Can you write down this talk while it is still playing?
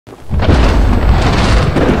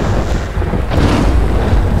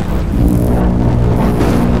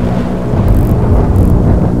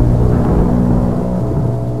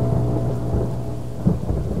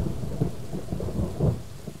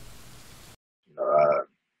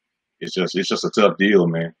it's just a tough deal,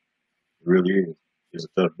 man. It really is. It's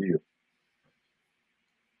a tough deal.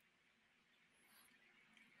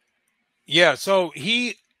 Yeah, so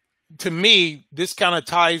to me, this kind of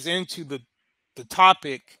ties into the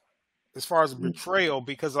topic as far as betrayal,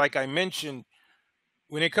 because like I mentioned,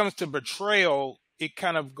 when it comes to betrayal, it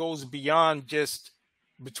kind of goes beyond just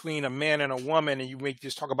between a man and a woman, and you may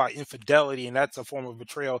just talk about infidelity, and that's a form of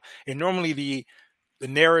betrayal. And normally the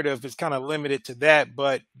narrative is kind of limited to that,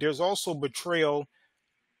 but there's also betrayal,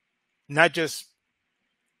 not just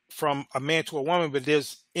from a man to a woman, but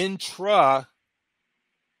there's intra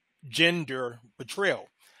gender betrayal.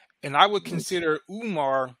 And I would consider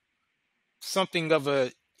Umar something of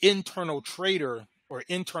a internal traitor, or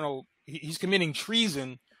internal, he's committing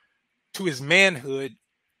treason to his manhood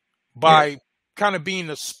Yeah, by kind of being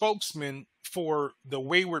a spokesman for the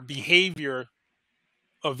wayward behavior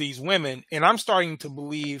of these women. And I'm starting to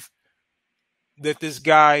believe that this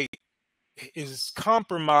guy is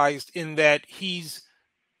compromised in that he's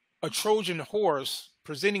a Trojan horse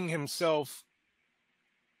presenting himself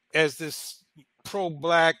as this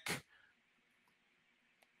pro-black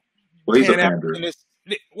well, he's a pander. pan-Africanist.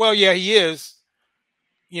 Well, yeah, he is.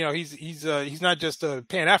 You know, he's not just a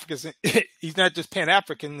pan-Africanist. He's not just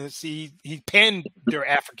pan-Africanist. He's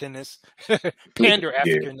pander-Africanist, Yeah,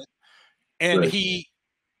 pander-Africanist, and right. he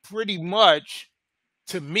pretty much,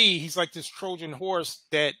 to me, he's like this Trojan horse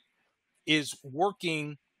that is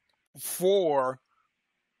working for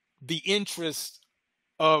the interest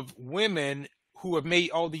of women who have made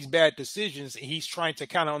all these bad decisions, and he's trying to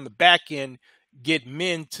kind of on the back end get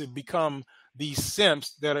men to become these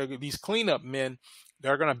simps that are these cleanup men that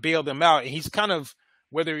are going to bail them out. And he's kind of,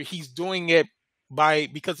 whether he's doing it by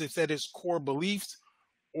because it's at his core beliefs,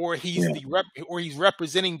 or Yeah, he's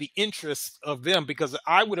representing the interests of them, because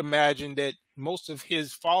I would imagine that most of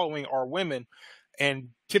his following are women, and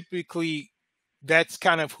typically that's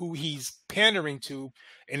kind of who he's pandering to.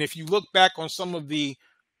 And if you look back on some of the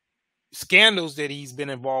scandals that he's been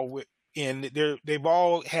involved with, and they've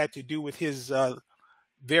all had to do with his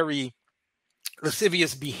very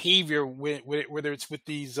lascivious behavior, whether it's with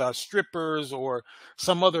these strippers or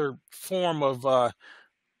some other form of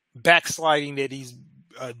backsliding that he's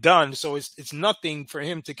done. So it's nothing for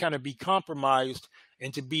him to kind of be compromised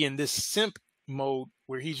and to be in this simp mode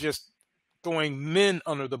where he's just throwing men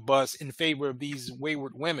under the bus in favor of these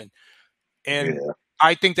wayward women. And yeah,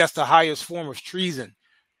 I think that's the highest form of treason.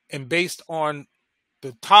 And based on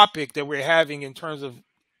the topic that we're having in terms of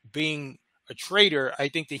being a traitor, I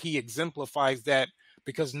think that he exemplifies that,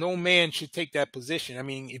 because no man should take that position. I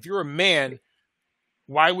mean, if you're a man,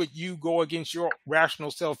 why would you go against your rational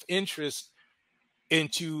self-interest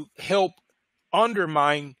and to help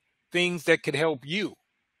undermine things that could help you?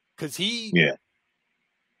 Because he, yeah,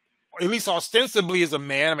 at least ostensibly, is a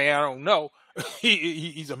man. I mean, I don't know.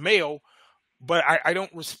 He's a male, but I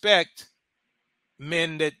don't respect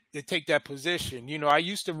men that take that position. You know, I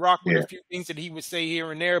used to rock with a yeah, few things that he would say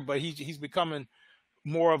here and there, but he's becoming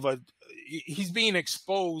more of a, he's being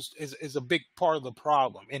exposed as a big part of the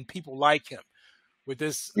problem, and people like him with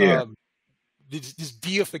yeah. this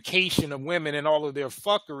deification of women and all of their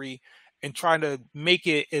fuckery, and trying to make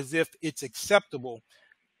it as if it's acceptable.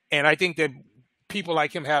 And I think that people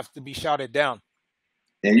like him have to be shouted down.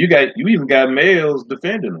 And you even got males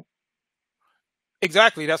defending him.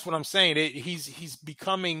 Exactly, that's what I'm saying. He's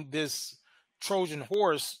becoming this Trojan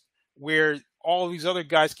horse where all these other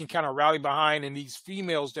guys can kind of rally behind, and these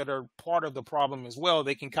females that are part of the problem as well,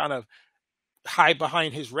 they can kind of hide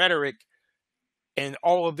behind his rhetoric, and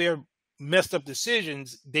all of their messed up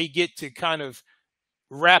decisions, they get to kind of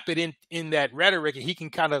wrap it in that rhetoric, and he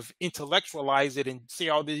can kind of intellectualize it and say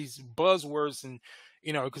all these buzzwords. And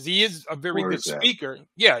because he is a very good Word salad. speaker.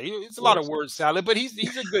 Yeah, it's a lot Word of salad. word salad, but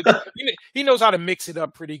he's a good, he knows how to mix it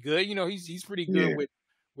up pretty good. He's pretty good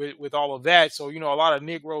Yeah, with all of that. So a lot of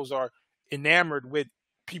Negroes are enamored with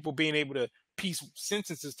people being able to piece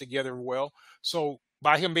sentences together well. So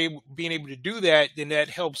by him being able to do that, then that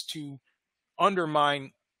helps to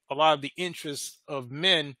undermine a lot of the interests of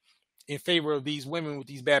men in favor of these women with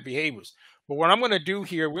these bad behaviors. But what I'm going to do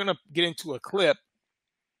here, we're going to get into a clip,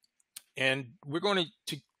 and we're going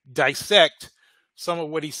to dissect some of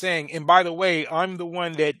what he's saying. And by the way, I'm the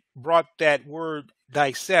one that brought that word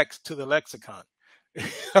dissect to the lexicon.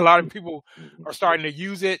 A lot of people are starting to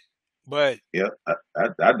use it, but yeah.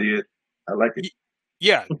 I did. I like it.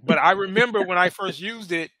 yeah, but I remember when I first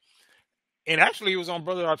used it, and actually it was on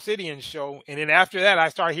Brother Obsidian's show, and then after that I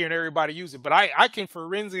started hearing everybody use it. But I can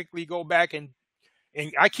forensically go back and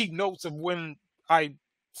I keep notes of when I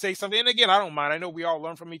say something. And again, I don't mind. I know we all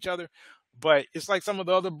learn from each other, But it's like some of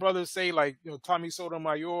the other brothers say, like, you know, Tommy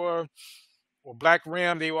Sotomayor or Black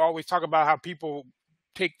Ram, they will always talk about how people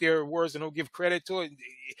take their words and don't give credit to it.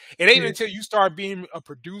 It ain't Yeah. until you start being a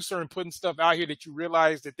producer and putting stuff out here that you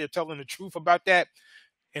realize that they're telling the truth about that,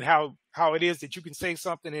 and how it is that you can say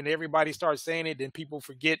something and everybody starts saying it, then people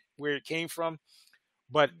forget where it came from.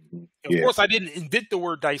 But of Yeah. course, I didn't invent the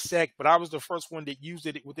word dissect, but I was the first one that used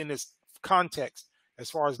it within this context as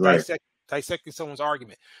far as Right. dissecting someone's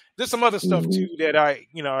argument. There's some other stuff Hmm. too that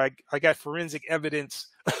I got forensic evidence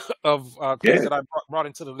of things Yeah. that I brought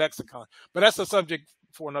into the lexicon, but that's a subject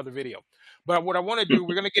for another video. But what I want to do,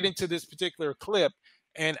 we're going to get into this particular clip,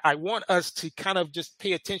 and I want us to kind of just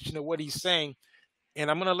pay attention to what he's saying, and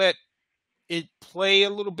I'm going to let it play a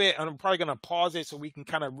little bit, and I'm probably going to pause it so we can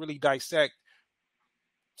kind of really dissect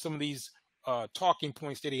some of these talking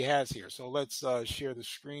points that he has here. So let's share the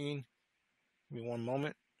screen. Give me one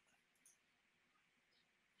moment.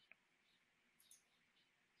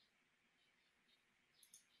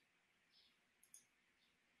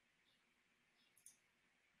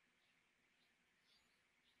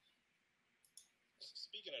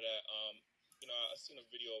 Speaking of that, I seen a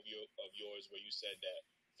video of yours where you said that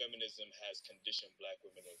feminism has conditioned black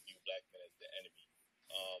women to view black men as the enemy.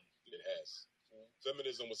 It has.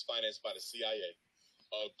 Feminism was financed by the CIA.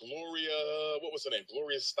 Gloria, what was her name?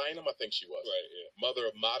 Gloria Steinem, I think she was. Right, yeah. Mother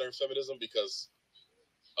of modern feminism, because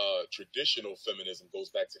traditional feminism goes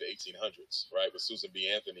back to the 1800s, right, with Susan B.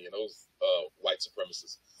 Anthony and those white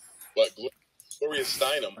supremacists. But Gloria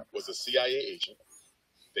Steinem was a CIA agent.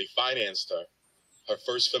 They financed her. Her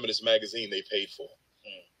first feminist magazine they paid for.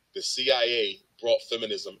 The CIA brought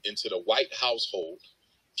feminism into the white household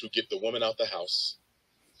to get the woman out the house,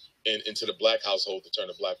 and into the black household to turn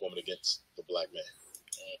the black woman against the black man.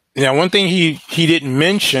 Now, one thing he didn't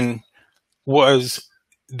mention was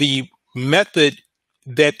the method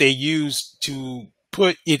that they used to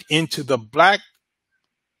put it into the black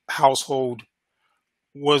household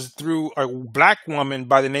was through a black woman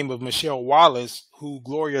by the name of Michelle Wallace, who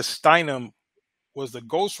Gloria Steinem was the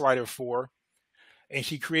ghostwriter for, and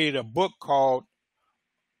she created a book called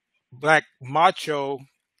Black Macho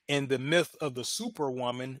and the Myth of the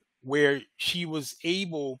Superwoman, where she was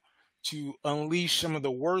able to unleash some of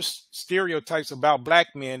the worst stereotypes about black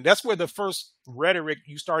men. That's where the first rhetoric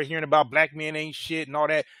you started hearing about black men ain't shit and all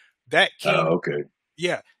that. That came, Okay.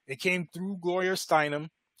 yeah, it came through Gloria Steinem,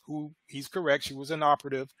 who he's correct, she was an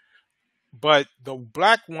operative. But the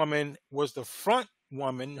black woman was the front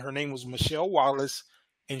woman. Her name was Michelle Wallace,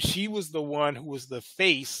 and she was the one who was the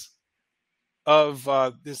face of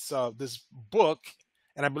this book,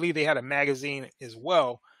 and I believe they had a magazine as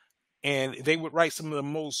well. And they would write some of the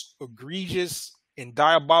most egregious and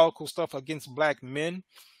diabolical stuff against black men.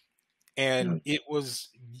 And it was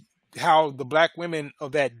how the black women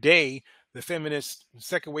of that day, the feminist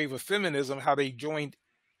second wave of feminism, how they joined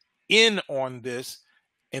in on this,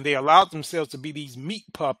 and they allowed themselves to be these meat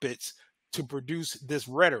puppets to produce this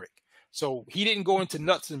rhetoric. So he didn't go into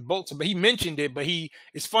nuts and bolts, but he mentioned it. But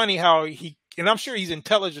it's funny how and I'm sure he's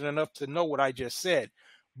intelligent enough to know what I just said,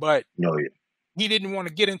 but No, yeah. he didn't want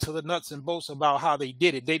to get into the nuts and bolts about how they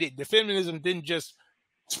did it. The feminism didn't just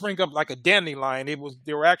spring up like a dandelion.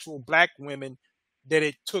 There were actual black women that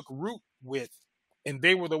it took root with, and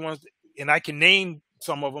they were the ones. And I can name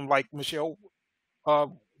some of them, like Michelle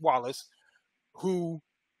Wallace, who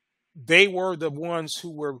they were the ones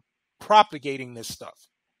who were propagating this stuff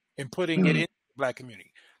and putting it in the black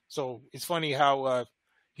community. So it's funny how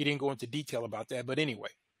he didn't go into detail about that. But anyway.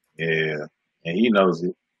 Yeah. And he knows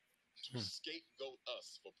it. To scapegoat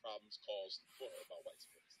us for problems caused for her by white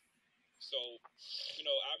supremacy. So,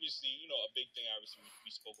 obviously, a big thing obviously we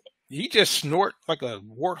spoke about. He just snort like a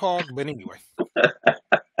warthog, but anyway. The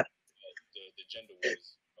gender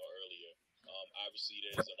wars earlier. Obviously,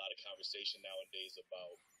 there's a lot of conversation nowadays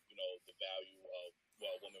about, the value of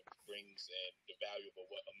what a woman brings and the value of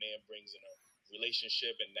what a man brings in a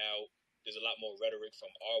relationship. And now there's a lot more rhetoric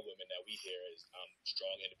from our women that we hear is, I'm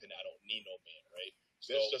strong, independent, I don't need no man, right?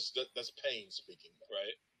 So that's pain speaking,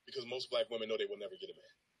 right? Because most black women know they will never get a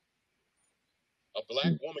man. A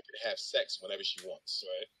black woman can have sex whenever she wants,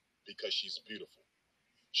 right? Because she's beautiful.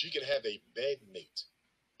 She can have a bed mate,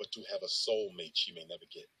 but to have a soul mate, she may never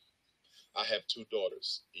get. I have two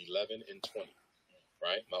daughters, 11 and 20,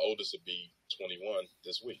 right? My oldest will be 21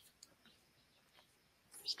 this week.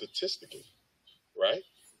 Statistically, right?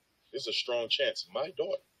 There's a strong chance my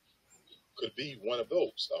daughter could be one of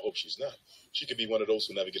those. I hope she's not. She could be one of those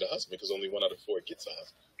who never get a husband, because only 1 out of 4 gets a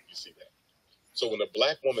husband. You see that? So when a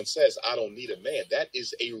black woman says, I don't need a man, that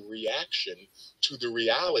is a reaction to the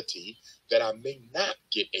reality that I may not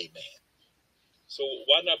get a man. So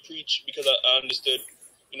why not preach? Because I understood,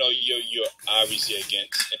 you know, you're obviously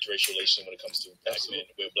against interracial relations when it comes to black men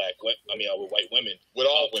with black women. I mean, with white women. With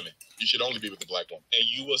all women, you should only be with the black woman. And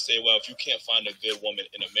you will say, well, if you can't find a good woman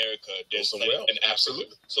in America, there's somewhere else.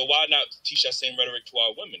 Absolutely. So why not teach that same rhetoric to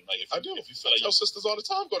our women? Like, if you feel like tell sisters all the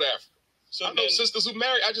time, go to Africa. So I know sisters who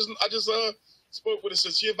marry. I just spoke with a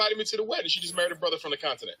sister. She invited me to the wedding. She just married a brother from the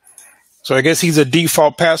continent. So I guess he's a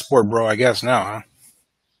default passport bro, I guess now, huh?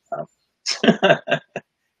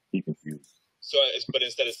 He confused. So, but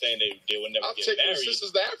instead of saying they will never get married,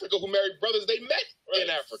 sisters to Africa who married brothers they met in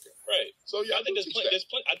Africa. Right. So yeah, I think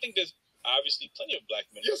there's obviously plenty of black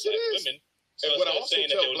men and black women. So and what I also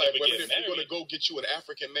tell black women, if you're going to go get you an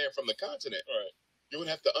African man from the continent, right, you're going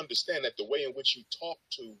to have to understand that the way in which you talk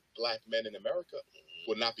to black men in America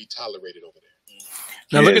will not be tolerated over there.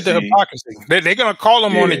 Now look at the hypocrisy. They're going to call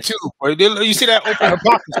them on it too. You see that open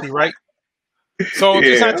hypocrisy, right? So if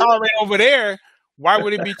it's not tolerated over there, why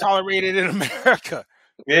would it be tolerated in America?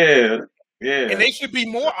 Yeah. And they should be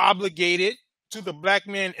more obligated to the black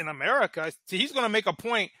men in America. See, he's going to make a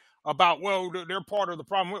point about, well, they're part of the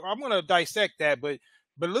problem. I'm going to dissect that, but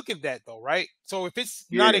look at that though, right? So if it's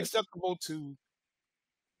not acceptable to,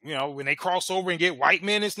 you know, when they cross over and get white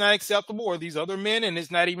men, it's not acceptable, or these other men, and it's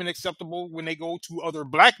not even acceptable when they go to other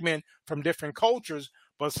black men from different cultures,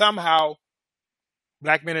 but somehow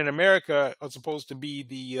black men in America are supposed to be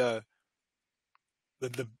the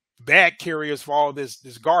bag carriers for all this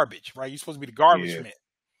garbage, right? You're supposed to be the garbage men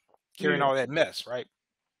carrying all that mess, right?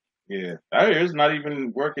 Yeah, I hear it's not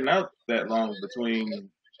even working out that long between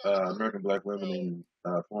American black women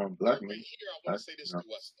and foreign black men.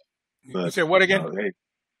 You said what again? Hey,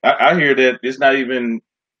 I hear that it's not even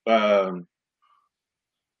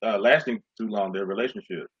lasting too long, their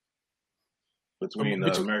relationship between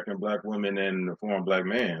American black women and the foreign black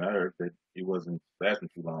man. I heard that he wasn't lasting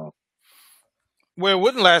too long. Well, it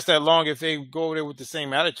wouldn't last that long if they go over there with the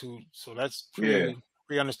same attitude. So that's pretty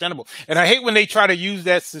understandable. And I hate when they try to use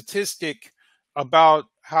that statistic about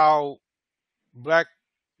how black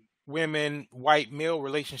women, white male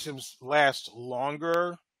relationships last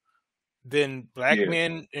longer than black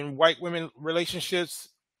men and white women relationships.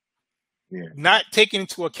 Not taking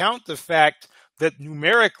into account the fact that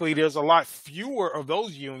numerically there's a lot fewer of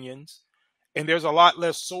those unions and there's a lot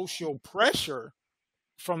less social pressure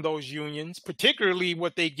from those unions, particularly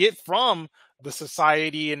what they get from the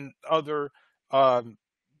society and other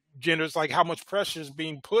genders, like how much pressure is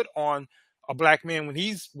being put on a black man when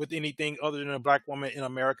he's with anything other than a black woman in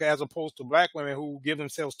America, as opposed to black women who give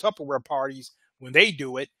themselves Tupperware parties when they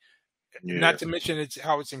do it. Not to mention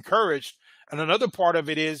how it's encouraged. And another part of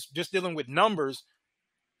it is just dealing with numbers.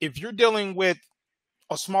 If you're dealing with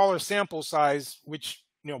a smaller sample size, which,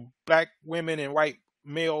 you know, black women and white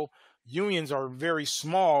male unions are very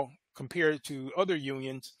small compared to other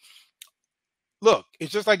unions. Look,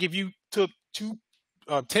 it's just like if you took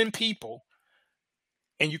 10 people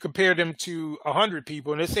and you compare them to 100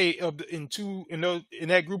 people, and let's say in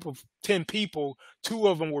that group of 10 people, 2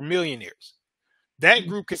 of them were millionaires. That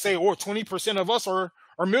group could say, 20% of us are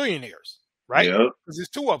millionaires, right? Because there's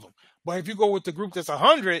 2 of them. But if you go with the group that's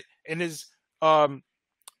 100 and is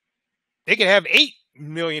they can have 8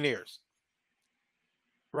 millionaires.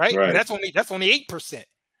 Right? And that's only 8%.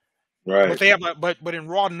 Right. But they have but in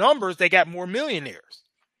raw numbers they got more millionaires.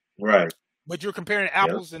 Right. But you're comparing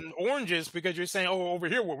apples and oranges because you're saying, over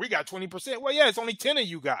here we got 20%. Well, it's only 10 of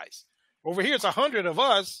you guys. Over here it's 100 of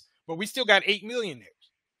us, but we still got 8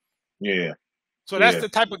 millionaires. Yeah. So that's the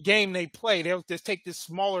type of game they play. They'll just take this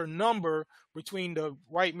smaller number between the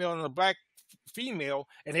white male and the black female,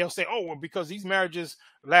 and they'll say, because these marriages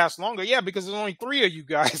last longer. Yeah, because there's only 3 of you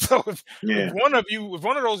guys. So if one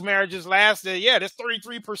of those marriages lasted, that's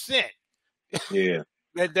 33%. Yeah.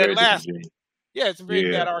 that lasted. Yeah, it's a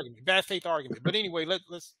very bad argument, bad faith argument. But anyway,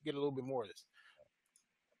 let's get a little bit more of this.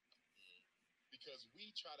 Because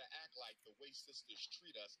we try to act like the way sisters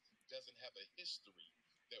treat us doesn't have a history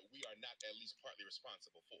that we are not at least partly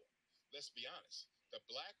responsible for. Let's be honest. The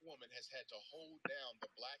black woman has had to hold down the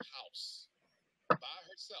black house by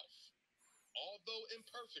herself, although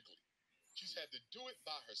imperfectly. She's had to do it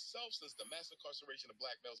by herself since the mass incarceration of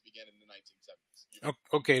black males began in the 1970s.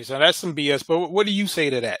 Okay, so that's some BS. But what do you say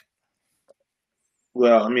to that?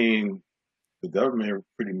 Well, I mean, the government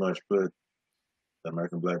pretty much put the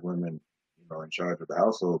American black women, in charge of the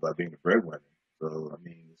household by being the breadwinner. So, I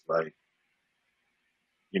mean, it's like,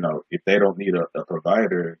 if they don't need a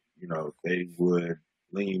provider, they would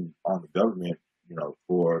lean on the government,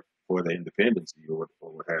 for the independency or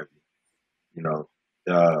what have you.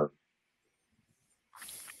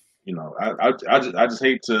 I just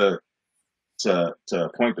hate to to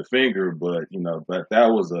point the finger, but but that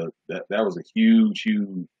was a huge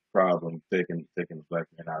problem taking the black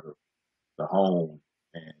men out of the home,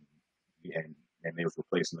 and and they was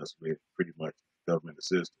replacing us with pretty much government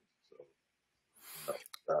assistance.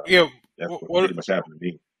 So Yeah. that's what Well, pretty much happened to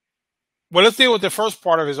me. well, let's deal with the first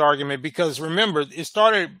part of his argument, because remember, he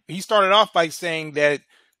started off by saying that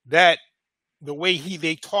the way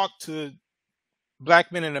they talk to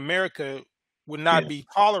black men in America would not Yeah, be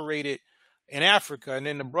tolerated in Africa. And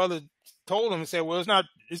then the brother told him and said, well,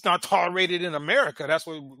 it's not tolerated in America. That's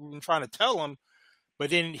what we've been trying to tell him. But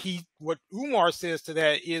then what Umar says to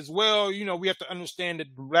that is, well, we have to understand that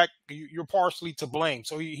you're partially to blame.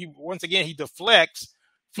 So he once again, he deflects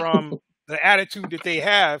from the attitude that they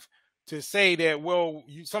have to say that, well,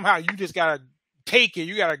 somehow you just got to take it.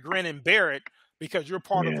 You got to grin and bear it because you're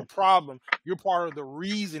part of yeah. the problem. You're part of the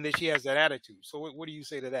reason that she has that attitude. So what do you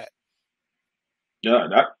say to that? Yeah,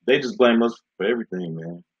 they just blame us for everything,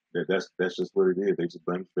 man. That's just what it is. They just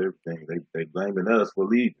blame us for everything. They blaming us for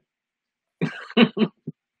leaving.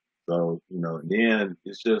 So and then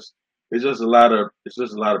it's just a lot of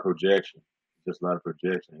projection. It's just a lot of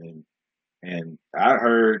projection, and I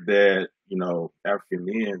heard that African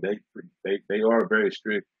men they are very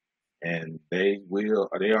strict, and they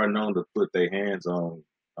are known to put their hands on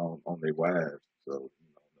their wives. So no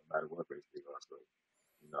matter what race they are,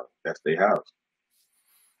 so that's their house.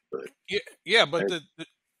 But Yeah, but hey,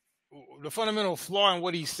 the fundamental flaw in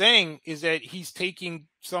what he's saying is that he's taking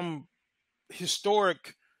some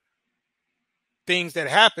historic things that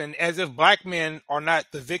happen as if black men are not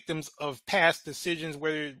the victims of past decisions,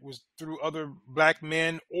 whether it was through other black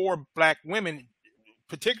men or black women,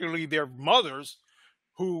 particularly their mothers,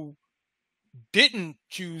 who didn't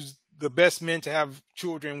choose the best men to have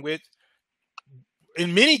children with.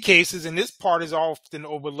 In many cases, and this part is often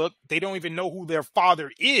overlooked, they don't even know who their father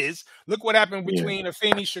is. Look what happened yeah, between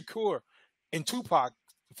Afeni Shakur and Tupac's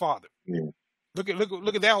father. yeah, Look at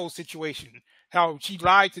that whole situation. How she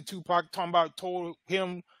lied to Tupac, told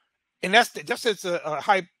him, and that's just a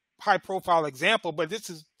high profile example, but this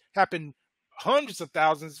has happened hundreds of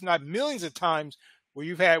thousands, if not millions of times, where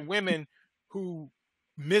you've had women who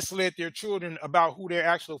misled their children about who their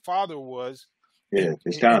actual father was, yeah. and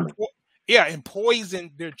It's common. and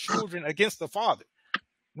poisoned their children against the father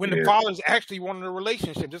when the Yeah, fathers actually wanted a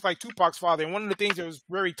relationship, just like Tupac's father. And one of the things that was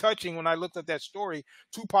very touching when I looked at that story,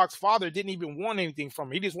 Tupac's father didn't even want anything from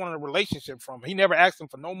him. He just wanted a relationship from him. He never asked him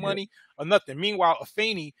for no yeah, money or nothing. Meanwhile,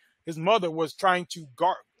 Afeni, his mother, was trying to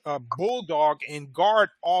bulldog and guard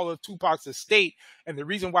all of Tupac's estate. And the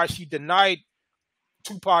reason why she denied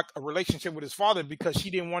Tupac a relationship with his father, because she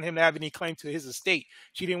didn't want him to have any claim to his estate.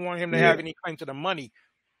 She didn't want him to yeah, have any claim to the money.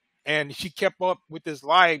 And she kept up with this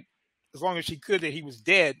lie as long as she could that he was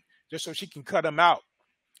dead, just so she can cut him out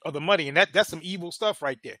of the money. And that's some evil stuff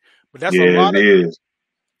right there. But yeah. It is.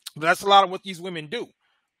 that's a lot of what these women do.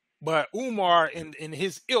 But Umar and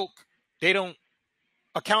his ilk, they don't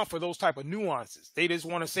account for those type of nuances. They just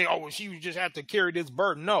want to say, oh, well, she just had to carry this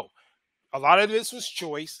burden. No, a lot of this was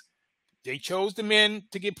choice. They chose the men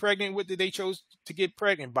to get pregnant with that they chose to get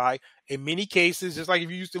pregnant by. In many cases, just like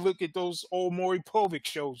if you used to look at those old Maury Povich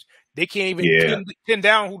shows, they can't even Yeah, pin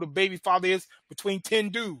down who the baby father is between 10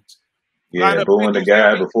 dudes. Line yeah. up 10 Booing the dudes saying,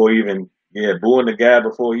 guy okay, before he even. Yeah, booing the guy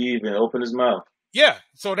before he even opened his mouth. yeah.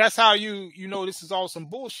 So that's how you know this is all some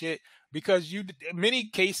bullshit, because in many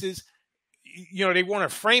cases, they want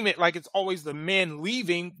to frame it like it's always the man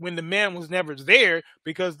leaving when the man was never there,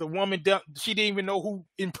 because the woman, she didn't even know who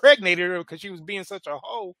impregnated her, because she was being such a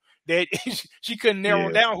hoe that she couldn't narrow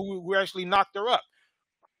Yeah, down who actually knocked her up.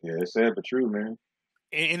 yeah. It's sad but true, man.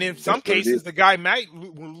 And in some That's what it is. cases, the guy might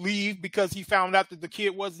leave because he found out that the kid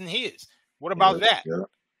wasn't his. What Yeah, about that? yeah,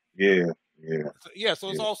 yeah, yeah, So, yeah, so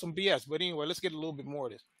it's yeah. all some BS. But anyway, let's get a little bit more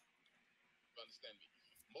of this. Understand me?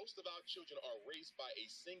 Most of our children are raised by a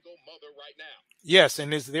single mother right now. Yes,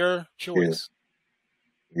 and it's their choice.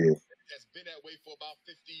 Yeah. It has been that way for about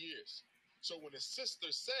 50 years. So when a sister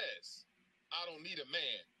says, I don't need a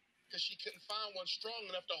man, because she couldn't find one strong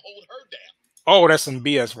enough to hold her down. Oh, that's some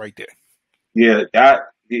BS right there. Yeah, I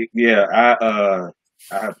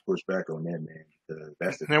have to push back on that, man.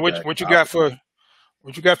 That's the Now, exact what you got opposite.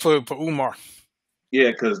 for Umar?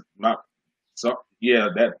 Yeah, because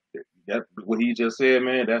that what he just said,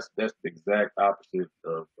 man. That's the exact opposite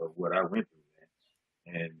of what I went through,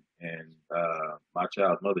 man. And my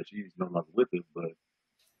child's mother, she's no longer with us, but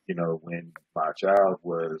when my child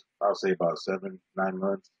was, I'll say about 7, 9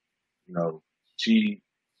 months, she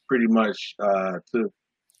pretty much took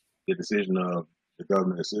the decision of the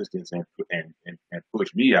government assistance and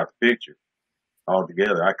pushed me out the picture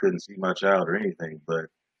altogether. I couldn't see my child or anything, but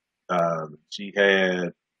She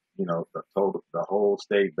had, told the whole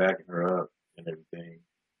state backing her up and everything.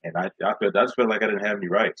 And I just felt like I didn't have any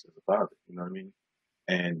rights as a father. You know what I mean?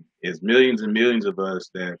 And it's millions and millions of us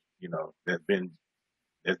that that's been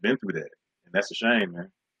through that, and that's a shame,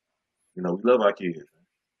 man. We love our kids. Man.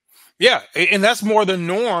 Yeah, and that's more the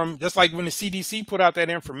norm. Just like when the CDC put out that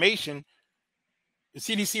information, the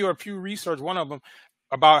CDC or Pew Research, one of them,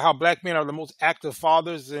 about how black men are the most active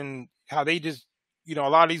fathers and how they just, a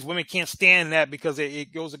lot of these women can't stand that because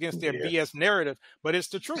it goes against their Yeah, BS narrative. But it's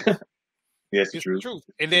the truth. yeah, it's the It's the truth. truth.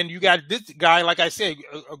 And then you got this guy, like I said,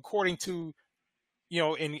 according to,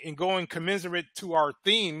 in going commensurate to our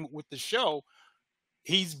theme with the show,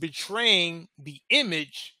 he's betraying the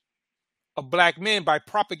image of black men by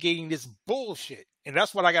propagating this bullshit. And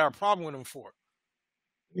that's what I got a problem with him for.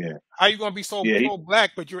 Yeah. How are you going to be so Yeah,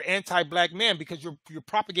 pro-black, but you're anti-black man because you're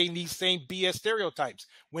propagating these same BS stereotypes?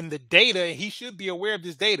 When the data, he should be aware of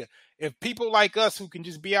this data. If people like us who can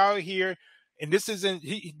just be out here, and this is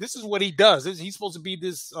what he does. He's supposed to be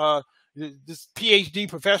this PhD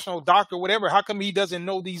professional doctor, whatever. How come he doesn't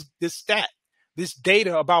know this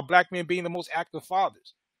data about black men being the most active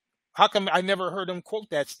fathers? How come I never heard him quote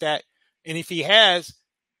that stat? And if he has,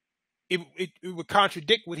 it would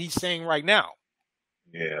contradict what he's saying right now.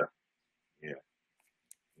 yeah, yeah,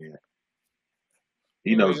 yeah.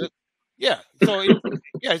 He knows it. Yeah. So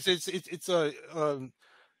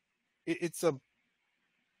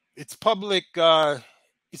it's public.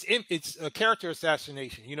 It's a character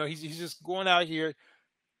assassination. He's just going out here,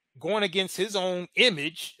 going against his own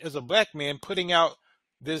image as a black man, putting out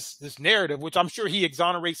this narrative, which I'm sure he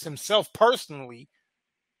exonerates himself personally.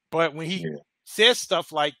 But when he says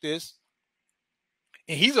stuff like this,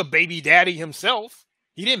 and he's a baby daddy himself,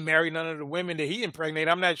 he didn't marry none of the women that he impregnated.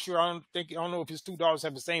 I'm not sure. I don't know if his two daughters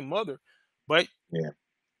have the same mother, but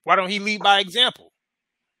why don't he lead by example,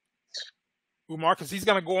 Umar? Because he's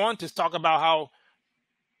going to go on to talk about how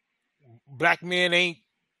black men ain't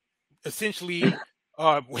essentially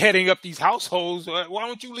heading up these households. Why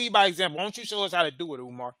don't you lead by example? Why don't you show us how to do it,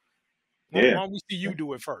 Umar? Why don't we see you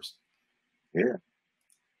do it first? Yeah.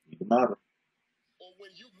 The model. Or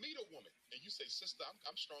when you meet a woman and you say, sister,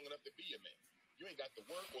 I'm strong enough to be your man. You ain't got to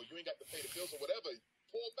work or you ain't got to pay the bills or whatever.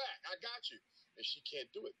 Pull back. I got you. And she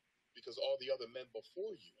can't do it because all the other men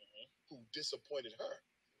before you who disappointed her.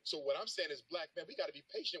 So what I'm saying is, black men, we got to be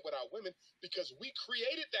patient with our women because we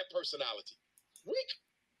created that personality.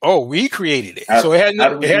 We created it. So it had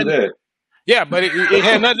that? Yeah, but it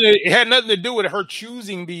had nothing. It had nothing to do with her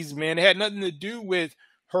choosing these men. It had nothing to do with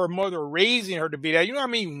her mother raising her to be that. You know what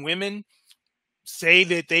I mean? Women say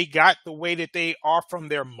that they got the way that they are from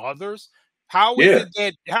their mothers. How is it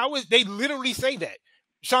that? How is they literally say that?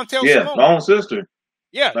 Chantel Simone, my own sister.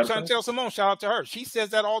 Yeah, Chantel Simone. Shout out to her. She says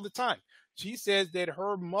that all the time. She says that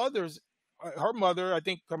her mother, I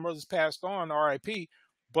think her mother's passed on, R.I.P.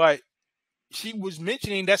 But she was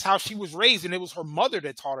mentioning that's how she was raised, and it was her mother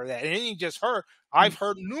that taught her that. And it ain't just her. I've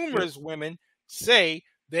heard numerous women say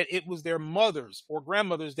that it was their mothers or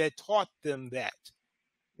grandmothers that taught them that.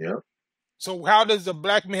 Yeah. So how does a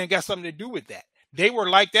black man got something to do with that? They were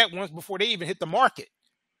like that once before they even hit the market.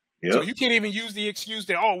 Yep. So you can't even use the excuse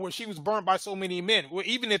that, she was burnt by so many men. Well,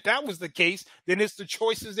 even if that was the case, then it's the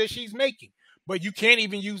choices that she's making. But you can't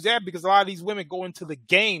even use that because a lot of these women go into the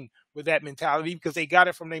game with that mentality because they got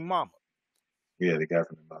it from their mama. Yeah, they got it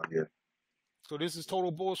from their mama, yeah. So this is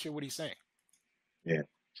total bullshit what he's saying. Yeah.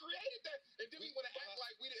 Created that, and then we want to act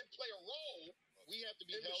like we didn't play a role. We have to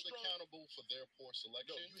be held accountable for their poor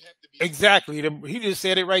selection. No, you have to be exactly. He just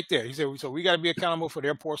said it right there. He said, so we got to be accountable for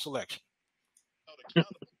their poor selection. Held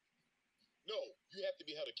accountable. No, you have to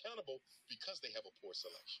be held accountable because they have a poor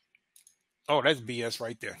selection. Oh, that's BS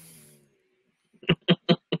right there.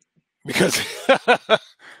 Because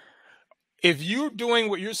if you're doing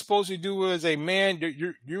what you're supposed to do as a man,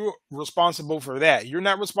 you're responsible for that. You're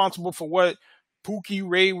not responsible for what Pookie,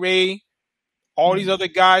 Ray, all these other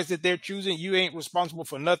guys that they're choosing. You ain't responsible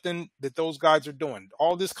for nothing that those guys are doing.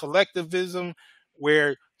 All this collectivism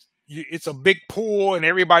where it's a big pool and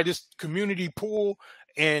everybody just community pool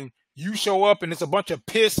and you show up and it's a bunch of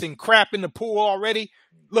piss and crap in the pool already.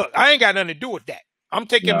 Look, I ain't got nothing to do with that. I'm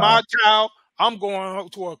taking my child. I'm going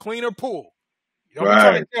to a cleaner pool. Don't be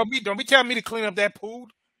trying to tell me. Don't be telling me to clean up that pool.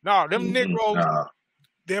 No, them Negroes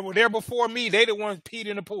that were there before me, they the ones peed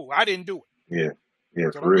in the pool. I didn't do it. Yeah.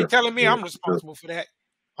 So don't be telling me I'm responsible for that.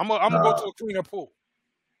 I'm gonna go to a cleaner pool.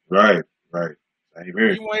 Right.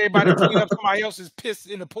 You want everybody to clean up somebody else's piss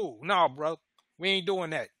in the pool? No, bro, we ain't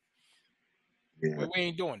doing that. Yeah. We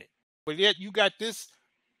ain't doing it. But yet you got this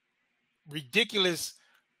ridiculous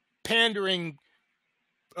pandering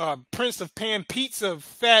Prince of Pan Pizza,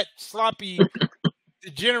 fat, sloppy,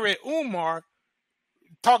 degenerate Umar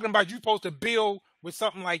talking about you supposed to build with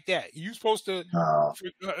something like that. You supposed to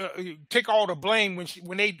take all the blame when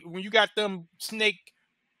you got them snake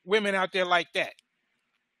women out there like that.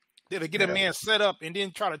 That'll get a man set up and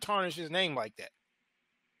then try to tarnish his name like that.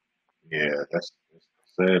 Yeah, that's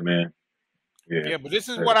sad, man. Yeah, but this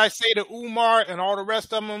is what I say to Umar and all the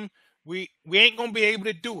rest of them. We ain't gonna be able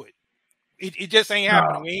to do it. It just ain't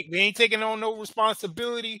happening. We ain't taking on no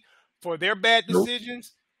responsibility for their bad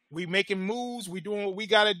decisions. We making moves. We doing what we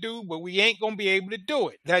gotta do, but we ain't gonna be able to do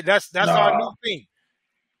it. That's our new thing.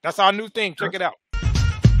 That's our new thing. Check it out.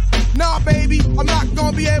 Nah, baby, I'm not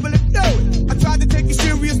gonna be able to do it. I tried to take you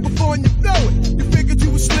serious before and you blew it. You figured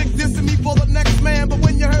you was slick dissing me for the next man, but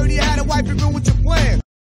when you heard he had a wife, you ruined your plan.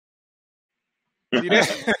 See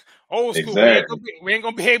that? Old school. Exactly. We ain't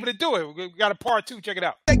gonna be able to do it. We got a part 2. Check it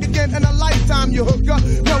out. Take again in a lifetime, you hook up.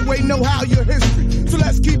 No way, no how, your history. So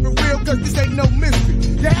let's keep it real, cause this ain't no mystery.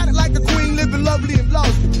 You had it like a queen, living lovely and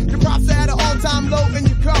lovely. Your props are at an all-time low and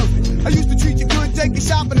you caused it. I used to treat you good, take you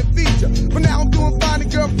shopping and feed you. But now I'm doing fine, and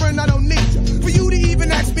girlfriend, I don't need you. For you to even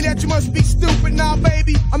ask me that, you must be stupid. Now,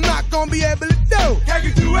 baby, I'm not gonna be able to do. Can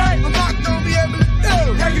you do it? I'm not gonna be able to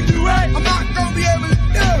do. Can you do it? I'm not gonna be able to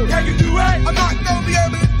do. Can you do it? I'm not gonna be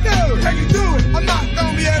able to do. Can you do it? I'm not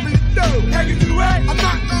gonna be able to do. Can you do it? I'm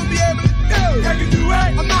not gonna be able to do. Can you do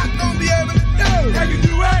it? I'm not gonna be able to do. Can you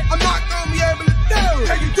do it? I'm not gonna be able to do.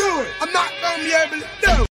 Can you do it? I'm not gonna be able to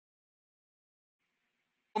do.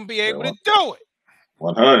 I'm gonna be able to do it.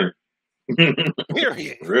 100.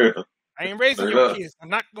 Period. For real. I ain't raising your kids. I'm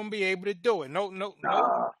not gonna be able to do it.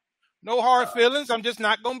 No hard feelings. I'm just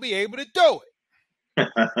not gonna be able to do it.